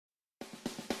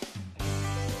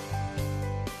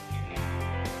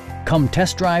Come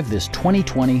test drive this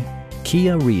 2020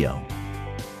 Kia Rio.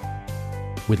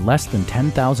 With less than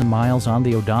 10,000 miles on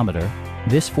the odometer,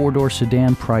 this four-door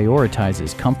sedan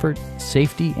prioritizes comfort,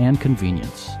 safety, and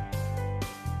convenience.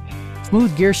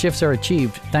 Smooth gear shifts are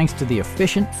achieved thanks to the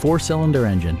efficient four-cylinder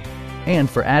engine. And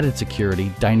for added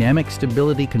security, dynamic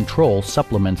stability control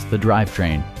supplements the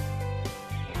drivetrain.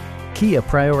 Kia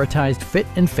prioritized fit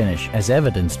and finish as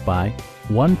evidenced by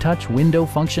one-touch window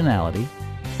functionality,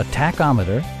 a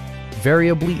tachometer,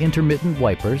 variably intermittent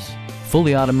wipers,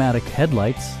 fully automatic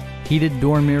headlights, heated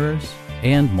door mirrors,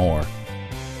 and more.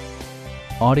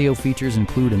 Audio features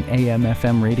include an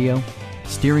AM/FM radio,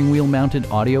 steering wheel mounted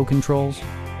audio controls,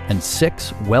 and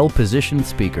 6 well-positioned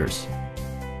speakers.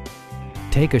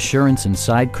 Take assurance in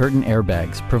side curtain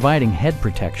airbags, providing head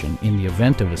protection in the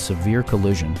event of a severe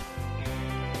collision.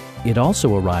 It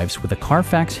also arrives with a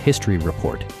Carfax history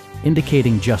report,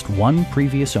 indicating just one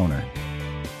previous owner.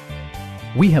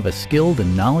 We have a skilled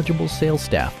and knowledgeable sales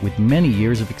staff with many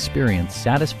years of experience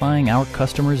satisfying our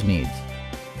customers' needs.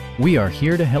 We are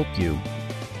here to help you